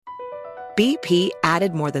BP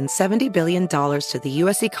added more than $70 billion to the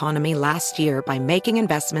U.S. economy last year by making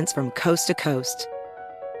investments from coast to coast.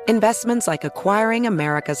 Investments like acquiring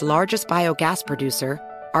America's largest biogas producer,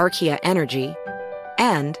 Archaea Energy,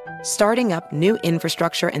 and starting up new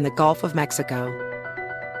infrastructure in the Gulf of Mexico.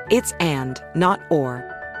 It's and, not or.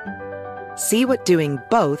 See what doing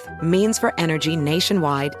both means for energy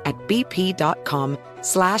nationwide at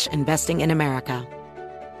bp.com/investing in America.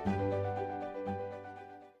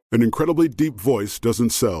 An incredibly deep voice doesn't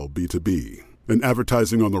sell B2B. And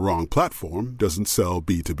advertising on the wrong platform doesn't sell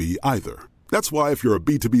B2B either. That's why if you're a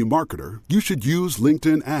B2B marketer, you should use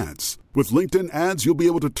LinkedIn Ads. With LinkedIn Ads, you'll be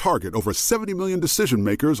able to target over 70 million decision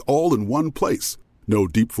makers all in one place. No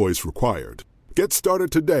deep voice required. Get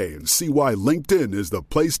started today and see why LinkedIn is the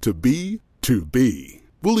place to be to be.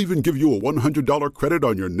 We'll even give you a $100 credit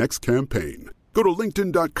on your next campaign. Go to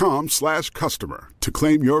linkedin.com/customer to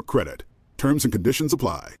claim your credit. Terms and conditions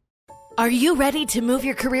apply. Are you ready to move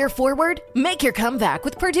your career forward? Make your comeback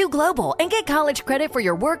with Purdue Global and get college credit for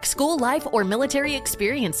your work, school, life, or military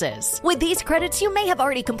experiences. With these credits, you may have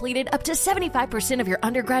already completed up to 75% of your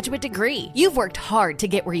undergraduate degree. You've worked hard to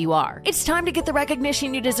get where you are. It's time to get the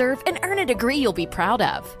recognition you deserve and earn a degree you'll be proud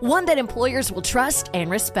of. One that employers will trust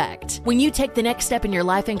and respect. When you take the next step in your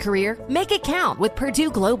life and career, make it count with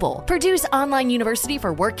Purdue Global, Purdue's online university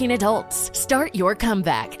for working adults. Start your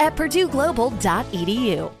comeback at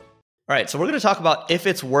purdueglobal.edu. All right, so we're going to talk about if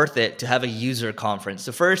it's worth it to have a user conference.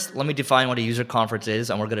 So first, let me define what a user conference is,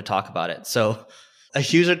 and we're going to talk about it. So a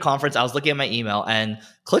user conference, I was looking at my email, and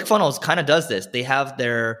ClickFunnels kind of does this. They have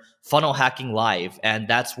their funnel hacking live, and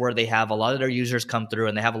that's where they have a lot of their users come through,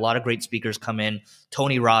 and they have a lot of great speakers come in,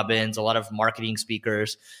 Tony Robbins, a lot of marketing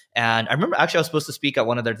speakers. And I remember actually I was supposed to speak at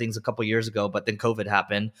one of their things a couple years ago, but then COVID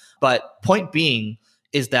happened. But point being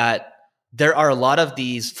is that there are a lot of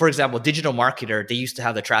these, for example, Digital Marketer, they used to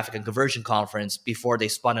have the traffic and conversion conference before they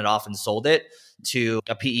spun it off and sold it to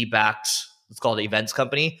a PE-backed, let's call it events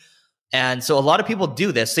company. And so a lot of people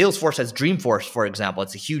do this. Salesforce has Dreamforce, for example.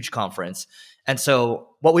 It's a huge conference. And so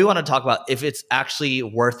what we want to talk about, if it's actually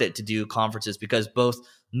worth it to do conferences, because both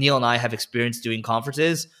Neil and I have experience doing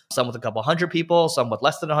conferences, some with a couple hundred people, some with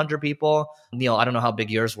less than 100 people. Neil, I don't know how big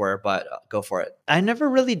yours were, but go for it. I never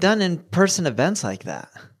really done in-person events like that.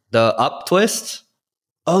 The Up Twist?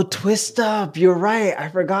 Oh, Twist Up. You're right. I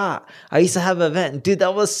forgot. I used to have an event. Dude,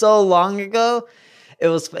 that was so long ago. It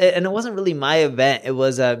wasn't really my event. It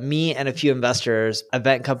was me and a few investors,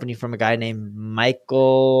 event company from a guy named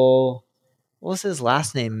Michael, what was his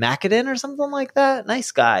last name? Macadin or something like that?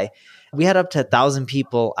 Nice guy. We had up to 1,000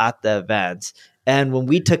 people at the event. And when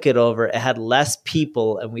we took it over, it had less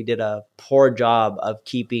people, and we did a poor job of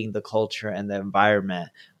keeping the culture and the environment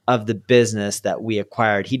of the business that we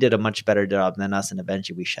acquired. He did a much better job than us, and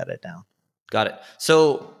eventually we shut it down. Got it.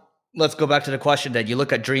 So let's go back to the question that you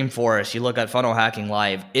look at Dreamforce, you look at Funnel Hacking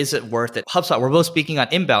Live. Is it worth it? HubSpot, we're both speaking on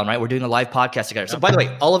Inbound, right? We're doing a live podcast together. So by the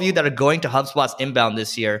way, all of you that are going to HubSpot's Inbound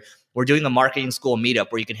this year, we're doing a marketing school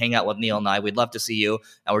meetup where you can hang out with Neil and I. We'd love to see you.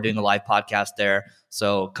 And we're doing a live podcast there.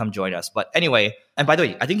 So come join us. But anyway, and by the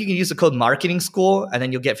way, I think you can use the code marketing school and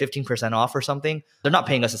then you'll get 15% off or something. They're not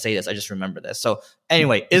paying us to say this. I just remember this. So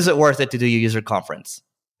anyway, is it worth it to do your user conference?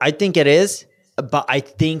 I think it is, but I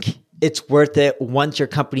think it's worth it once your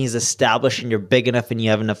company is established and you're big enough and you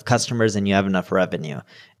have enough customers and you have enough revenue.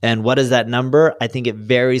 And what is that number? I think it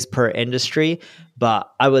varies per industry,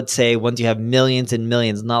 but I would say once you have millions and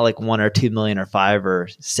millions, not like 1 or 2 million or 5 or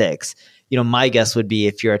 6, my guess would be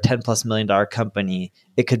if you're a $10+ million company,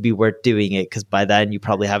 it could be worth doing it because by then you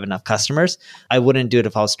probably have enough customers. I wouldn't do it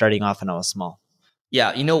if I was starting off and I was small.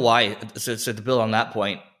 Yeah, you know why? So to build on that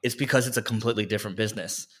point, it's because it's a completely different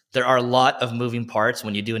business. There are a lot of moving parts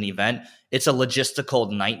when you do an event. It's a logistical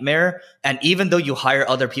nightmare. And even though you hire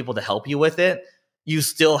other people to help you with it, you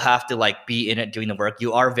still have to be in it doing the work.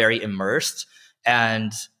 You are very immersed.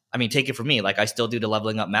 And I mean, take it from me. I still do the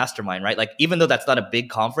Leveling Up Mastermind, right? Even though that's not a big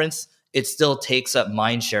conference, it still takes up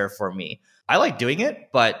mind share for me. I like doing it,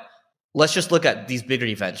 but let's just look at these bigger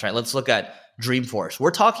events, right? Let's look at Dreamforce.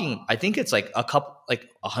 We're talking, I think it's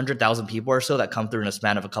 100,000 people or so that come through in a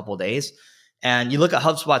span of a couple of days. And you look at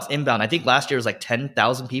HubSpot's Inbound, I think last year was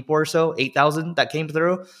 10,000 people or so, 8,000 that came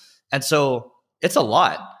through. And so it's a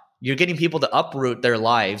lot. You're getting people to uproot their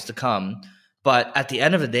lives to come. But at the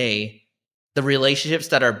end of the day, the relationships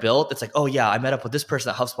that are built, it's oh yeah, I met up with this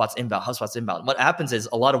person at HubSpot's Inbound. What happens is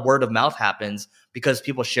a lot of word of mouth happens because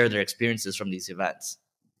people share their experiences from these events.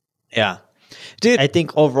 Yeah. Dude, I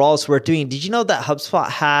think overall it's worth doing. Did you know that HubSpot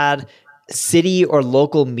had city or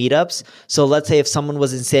local meetups. So let's say if someone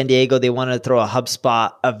was in San Diego, they wanted to throw a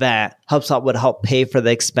HubSpot event. HubSpot would help pay for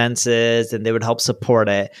the expenses and they would help support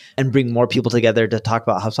it and bring more people together to talk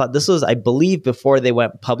about HubSpot. This was, I believe, before they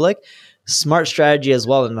went public. Smart strategy as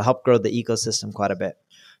well, and to help grow the ecosystem quite a bit.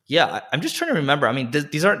 Yeah, I'm just trying to remember. I mean,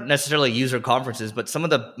 these aren't necessarily user conferences, but some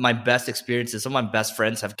of my best experiences, some of my best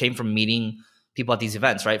friends have came from meeting people at these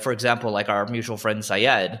events, right? For example, like our mutual friend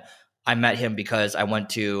Syed, I met him because I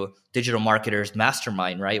went to Digital Marketers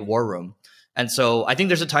Mastermind, right? War Room. And so I think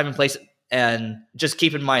there's a time and place, and just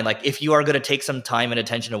keep in mind, like if you are going to take some time and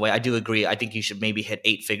attention away, I do agree. I think you should maybe hit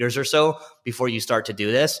 8 figures or so before you start to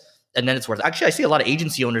do this. And then it's worth it. Actually, I see a lot of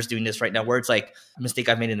agency owners doing this right now where it's like a mistake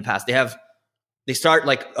I've made in the past. They start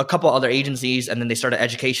like a couple other agencies and then they start an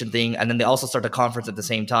education thing. And then they also start a conference at the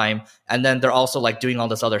same time. And then they're also like doing all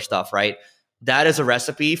this other stuff, right? That is a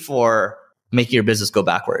recipe for making your business go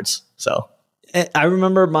backwards. So I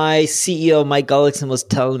remember my CEO, Mike Gullickson, was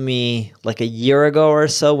telling me like a year ago or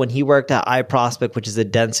so when he worked at iProspect, which is a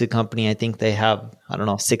Dentsu company. I think they have,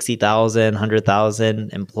 60,000,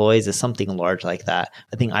 100,000 employees. It's something large like that.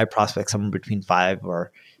 I think iProspect somewhere between 4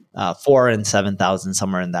 and 7,000,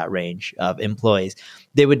 somewhere in that range of employees.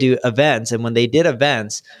 They would do events. And when they did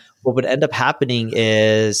events, what would end up happening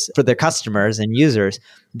is for their customers and users,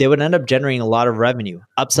 they would end up generating a lot of revenue,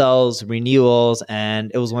 upsells, renewals,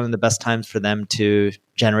 and it was one of the best times for them to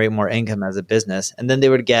generate more income as a business. And then they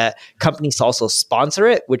would get companies to also sponsor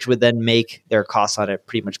it, which would then make their costs on it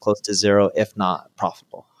pretty much close to zero, if not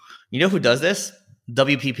profitable. You know who does this?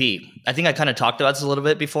 WPP. I think I kind of talked about this a little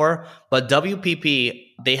bit before, but WPP,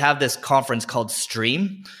 they have this conference called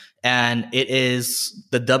Stream. And it is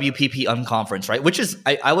the WPP Unconference, right? Which is,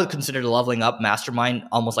 I would consider the Leveling Up Mastermind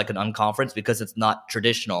almost like an unconference because it's not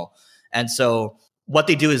traditional. And so what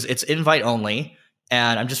they do is it's invite only.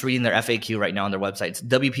 And I'm just reading their FAQ right now on their website. It's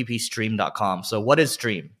WPPstream.com. So what is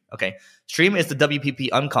Stream? Okay. Stream is the WPP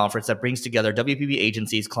Unconference that brings together WPP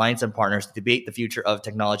agencies, clients, and partners to debate the future of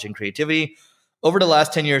technology and creativity. Over the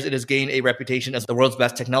last 10 years, it has gained a reputation as the world's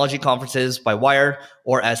best technology conferences by Wired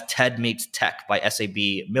or as TED Meets Tech by SAB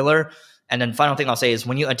Miller. And then final thing I'll say is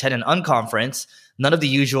when you attend an unconference, none of the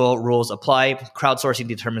usual rules apply. Crowdsourcing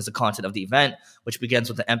determines the content of the event, which begins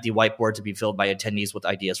with an empty whiteboard to be filled by attendees with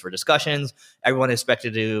ideas for discussions. Everyone is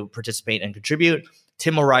expected to participate and contribute.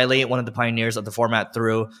 Tim O'Reilly, one of the pioneers of the format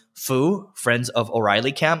through FOO, Friends of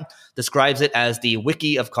O'Reilly Camp, describes it as the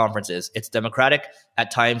wiki of conferences. It's democratic, at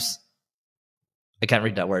times I can't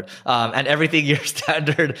read that word. And everything your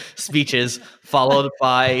standard speeches followed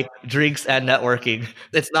by drinks and networking.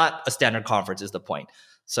 It's not a standard conference is the point.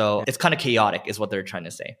 So it's kind of chaotic is what they're trying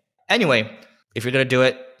to say. Anyway, if you're going to do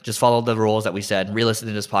it, just follow the rules that we said. Re-listen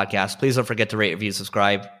to this podcast. Please don't forget to rate, review,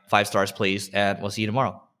 subscribe. 5 stars, please. And we'll see you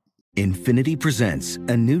tomorrow. Infiniti presents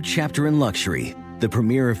a new chapter in luxury. The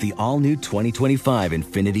premiere of the all-new 2025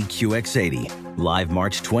 Infiniti QX80. Live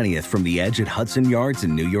March 20th from the Edge at Hudson Yards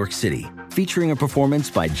in New York City. Featuring a performance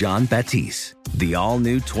by John Batiste. The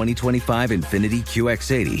all-new 2025 Infiniti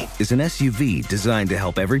QX80 is an SUV designed to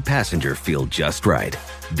help every passenger feel just right.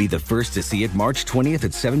 Be the first to see it March 20th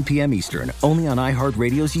at 7 p.m. Eastern, only on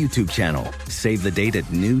iHeartRadio's YouTube channel. Save the date at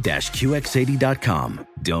new-QX80.com.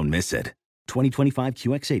 Don't miss it. 2025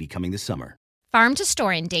 QX80 coming this summer. Farm to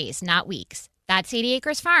store in days, not weeks. That's 80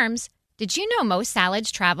 Acres Farms. Did you know most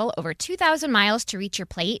salads travel over 2,000 miles to reach your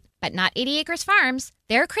plate? But not 80 Acres Farms.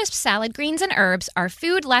 Their crisp salad greens and herbs are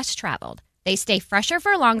food less traveled. They stay fresher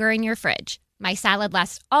for longer in your fridge. My salad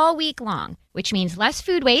lasts all week long, which means less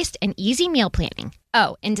food waste and easy meal planning.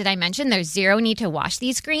 Oh, and did I mention there's zero need to wash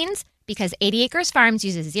these greens? Because 80 Acres Farms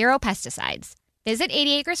uses zero pesticides. Visit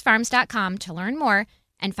 80acresfarms.com to learn more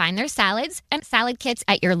and find their salads and salad kits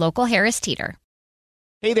at your local Harris Teeter.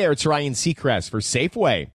 Hey there, it's Ryan Seacrest for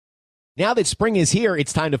Safeway. Now that spring is here,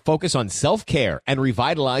 it's time to focus on self-care and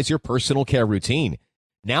revitalize your personal care routine.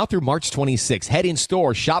 Now through March 26, head in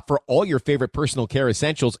store, shop for all your favorite personal care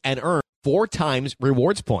essentials, and earn 4 times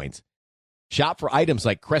rewards points. Shop for items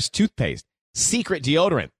like Crest toothpaste, Secret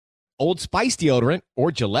deodorant, Old Spice deodorant,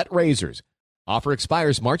 or Gillette razors. Offer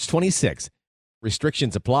expires March 26.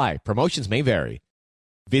 Restrictions apply. Promotions may vary.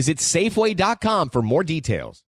 Visit Safeway.com for more details.